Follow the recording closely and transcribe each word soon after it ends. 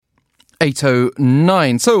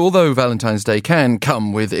8:09. So although Valentine's Day can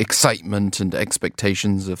come with excitement and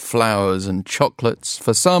expectations of flowers and chocolates,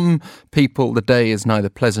 for some people the day is neither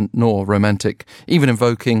pleasant nor romantic, even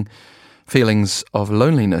invoking feelings of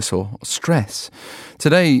loneliness or stress.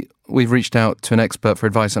 Today, we've reached out to an expert for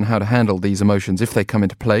advice on how to handle these emotions if they come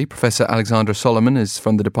into play. Professor Alexandra Solomon is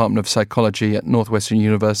from the Department of Psychology at Northwestern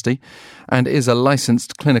University and is a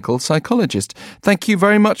licensed clinical psychologist. Thank you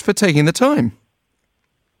very much for taking the time.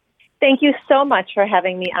 Thank you so much for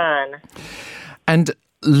having me on. And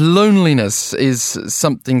loneliness is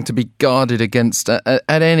something to be guarded against at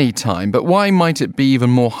any time, but why might it be even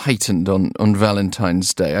more heightened on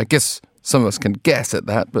Valentine's Day? I guess some of us can guess at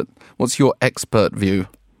that, but what's your expert view?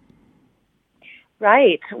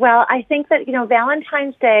 Right. Well, I think that,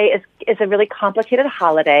 Valentine's Day is a really complicated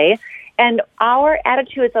holiday, and our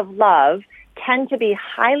attitudes of love tend to be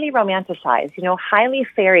highly romanticized, highly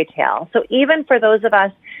fairy tale. So even for those of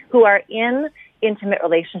us who are in intimate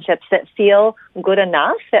relationships that feel good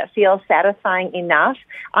enough, that feel satisfying enough,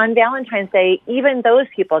 on Valentine's Day, even those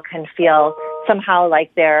people can feel somehow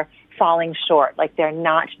like they're falling short, like they're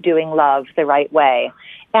not doing love the right way.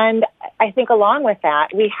 And I think along with that,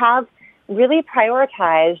 we have really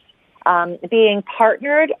prioritized being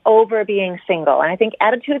partnered over being single. And I think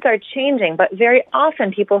attitudes are changing, but very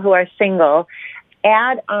often people who are single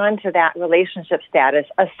add on to that relationship status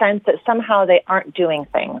a sense that somehow they aren't doing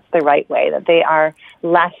things the right way, that they are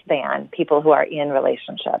less than people who are in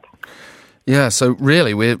relationship. Yeah, so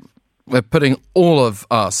really we're putting all of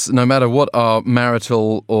us, no matter what our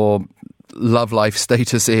marital or love life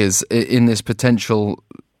status is, in this potential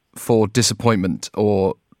for disappointment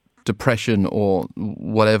or depression or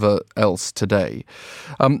whatever else today.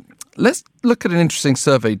 Let's look at an interesting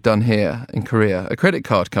survey done here in Korea. A credit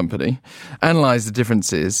card company analysed the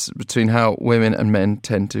differences between how women and men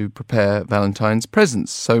tend to prepare Valentine's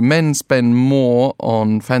presents. So men spend more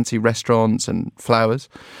on fancy restaurants and flowers.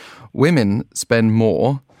 Women spend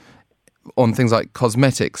more on things like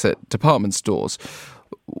cosmetics at department stores.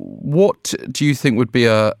 What do you think would be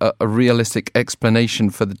a realistic explanation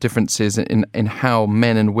for the differences in how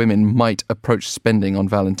men and women might approach spending on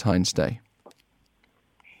Valentine's Day?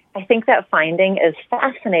 I think that finding is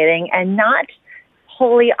fascinating and not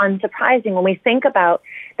wholly unsurprising when we think about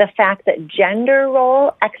the fact that gender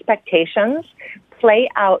role expectations play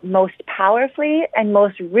out most powerfully and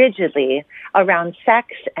most rigidly around sex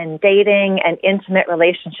and dating and intimate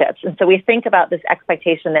relationships. And so we think about this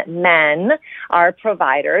expectation that men are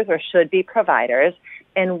providers or should be providers,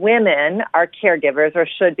 and women are caregivers or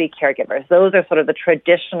should be caregivers. Those are sort of the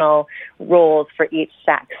traditional roles for each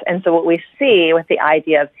sex. And so what we see with the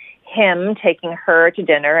idea of him taking her to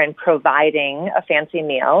dinner and providing a fancy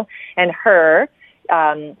meal, and her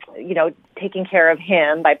taking care of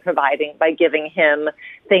him by giving him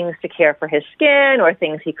things to care for his skin or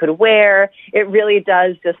things he could wear. It really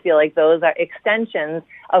does just feel like those are extensions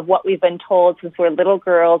of what we've been told since we're little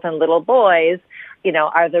girls and little boys,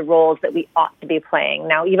 are the roles that we ought to be playing.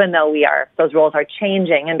 Now, even though those roles are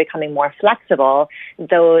changing and becoming more flexible,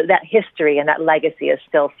 though that history and that legacy is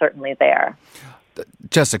still certainly there.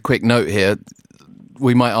 Just a quick note here.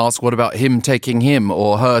 We might ask, what about him taking him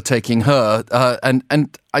or her taking her?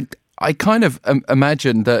 And I kind of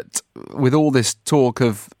imagine that with all this talk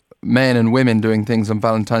of men and women doing things on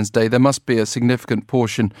Valentine's Day, there must be a significant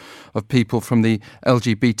portion of people from the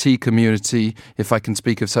LGBT community, if I can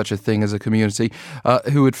speak of such a thing as a community,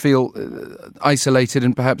 who would feel isolated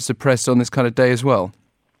and perhaps depressed on this kind of day as well.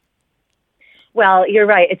 Well, you're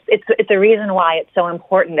right. It's a reason why it's so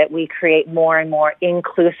important that we create more and more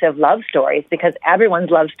inclusive love stories, because everyone's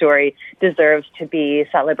love story deserves to be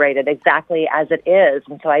celebrated exactly as it is.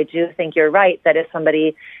 And so I do think you're right that if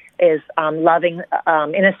somebody is loving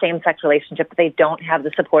in a same-sex relationship, but they don't have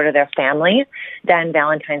the support of their family, then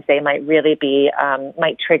Valentine's Day might really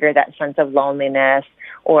might trigger that sense of loneliness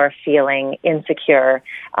or feeling insecure,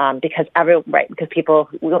 because people,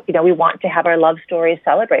 we want to have our love stories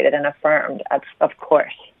celebrated and affirmed, of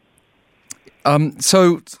course.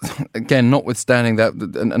 So, again, notwithstanding that,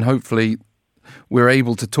 and hopefully we're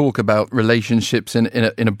able to talk about relationships in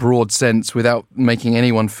a broad sense without making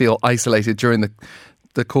anyone feel isolated during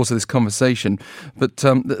the course of this conversation. But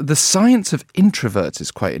the science of introverts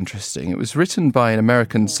is quite interesting. It was written by an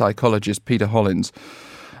American psychologist, Peter Hollins,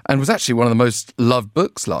 and was actually one of the most loved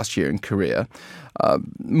books last year in Korea.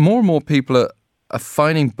 More and more people are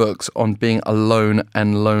finding books on being alone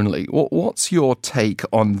and lonely. What's your take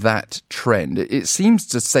on that trend? It seems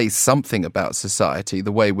to say something about society,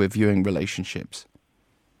 the way we're viewing relationships.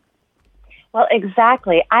 Well,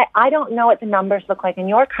 exactly. I don't know what the numbers look like in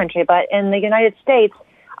your country, but in the United States,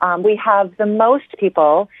 we have the most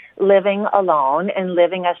people living alone and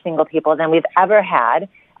living as single people than we've ever had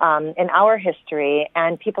in our history,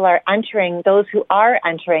 and people are entering, those who are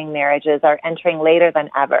entering marriages are entering later than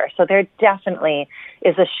ever. So there definitely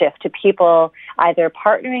is a shift to people either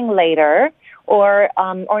partnering later or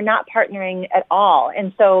not partnering at all.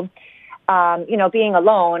 And so, being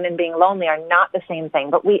alone and being lonely are not the same thing,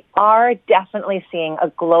 but we are definitely seeing a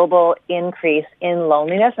global increase in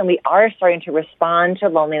loneliness, and we are starting to respond to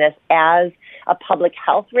loneliness as a public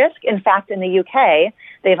health risk. In fact, in the UK,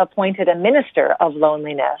 they've appointed a minister of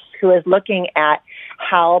loneliness who is looking at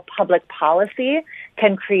how public policy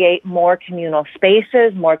can create more communal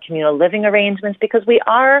spaces, more communal living arrangements, because we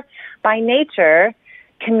are, by nature,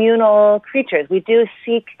 communal creatures. We do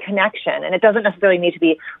seek connection, and it doesn't necessarily need to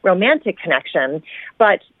be romantic connection,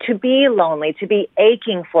 but to be lonely, to be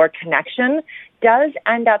aching for connection does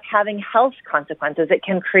end up having health consequences. It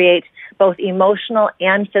can create both emotional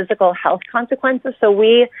and physical health consequences. So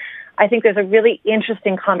I think there's a really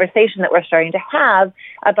interesting conversation that we're starting to have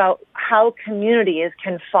about how communities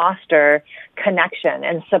can foster connection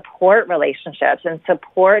and support relationships and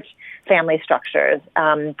support family structures.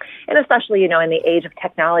 And especially, in the age of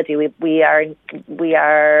technology, we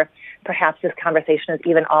are perhaps this conversation is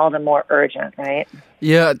even all the more urgent, right?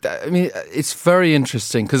 Yeah, I mean, it's very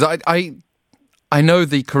interesting because I know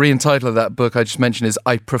the Korean title of that book I just mentioned is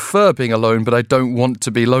I Prefer Being Alone, but I Don't Want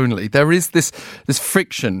to Be Lonely. There is this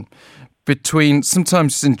friction between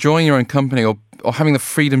sometimes just enjoying your own company or having the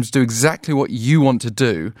freedom to do exactly what you want to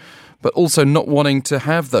do, but also not wanting to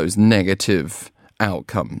have those negative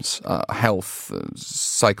outcomes, health,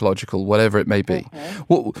 psychological, whatever it may be.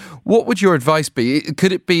 Okay. What would your advice be?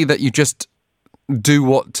 Could it be that you just do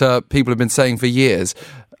what people have been saying for years?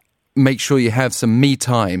 Make sure you have some me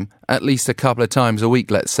time at least a couple of times a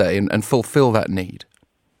week, let's say, and fulfill that need.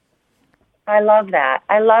 I love that.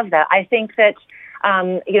 I think that,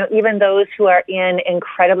 even those who are in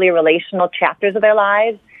incredibly relational chapters of their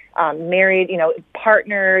lives, married,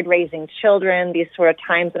 partnered, raising children, these sort of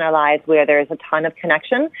times in our lives where there's a ton of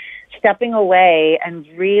connection, stepping away and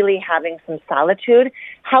really having some solitude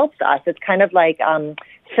helps us. It's kind of like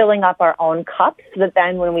filling up our own cups so that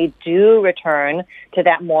then when we do return to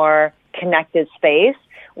that more connected space,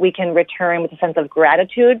 we can return with a sense of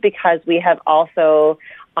gratitude because we have also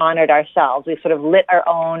honored ourselves. We've sort of lit our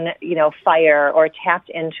own, fire or tapped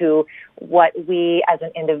into what we as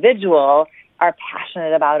an individual are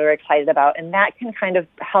passionate about or excited about. And that can kind of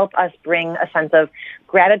help us bring a sense of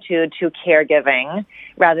gratitude to caregiving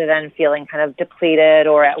rather than feeling kind of depleted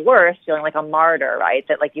or at worst feeling like a martyr, right?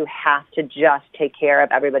 That like you have to just take care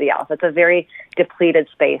of everybody else. It's a very depleted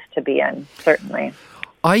space to be in, certainly.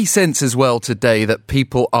 I sense as well today that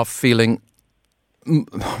people are feeling,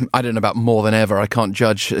 I don't know about more than ever, I can't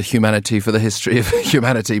judge humanity for the history of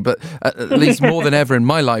humanity, but at least more than ever in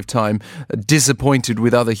my lifetime, disappointed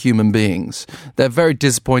with other human beings. They're very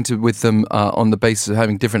disappointed with them on the basis of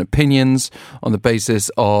having different opinions, on the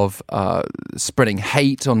basis of spreading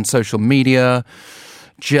hate on social media,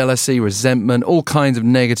 jealousy, resentment, all kinds of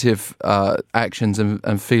negative actions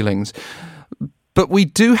and feelings. But we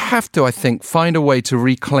do have to, I think, find a way to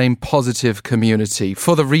reclaim positive community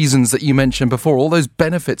for the reasons that you mentioned before, all those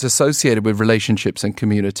benefits associated with relationships and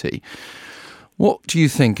community. What do you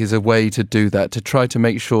think is a way to do that, to try to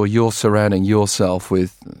make sure you're surrounding yourself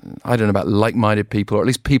with, I don't know about like-minded people, or at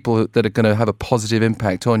least people that are going to have a positive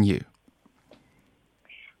impact on you?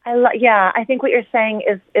 I think what you're saying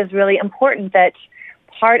is really important, that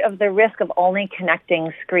part of the risk of only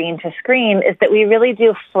connecting screen to screen is that we really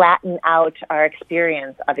do flatten out our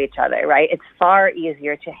experience of each other, right? It's far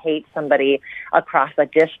easier to hate somebody across a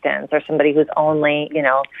distance or somebody who's only,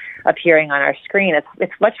 appearing on our screen.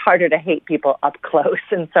 It's much harder to hate people up close.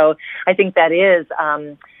 And so I think that is,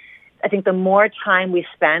 I think the more time we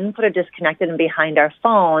spend sort of disconnected and behind our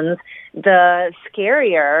phones, the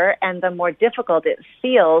scarier and the more difficult it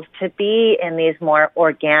feels to be in these more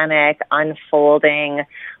organic, unfolding,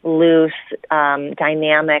 loose,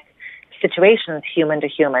 dynamic situations, human to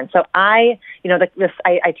human. So I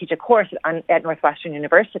teach a course at Northwestern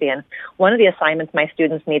University, and one of the assignments my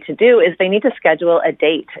students need to do is they need to schedule a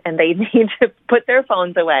date, and they need to put their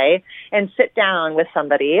phones away and sit down with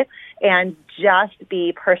somebody and just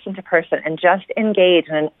be person to person and just engage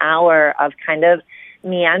in an hour of kind of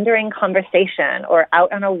meandering conversation or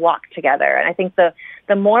out on a walk together. And I think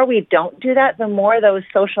the more we don't do that, the more those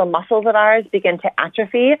social muscles of ours begin to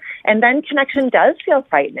atrophy. And then connection does feel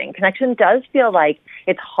frightening. Connection does feel like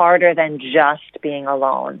it's harder than just being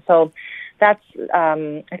alone. So that's,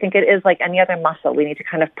 I think it is like any other muscle. We need to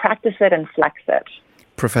kind of practice it and flex it.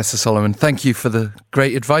 Professor Solomon, thank you for the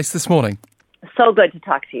great advice this morning. So good to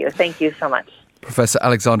talk to you. Thank you so much. Professor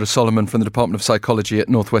Alexandra Solomon from the Department of Psychology at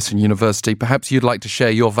Northwestern University. Perhaps you'd like to share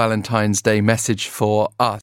your Valentine's Day message for us.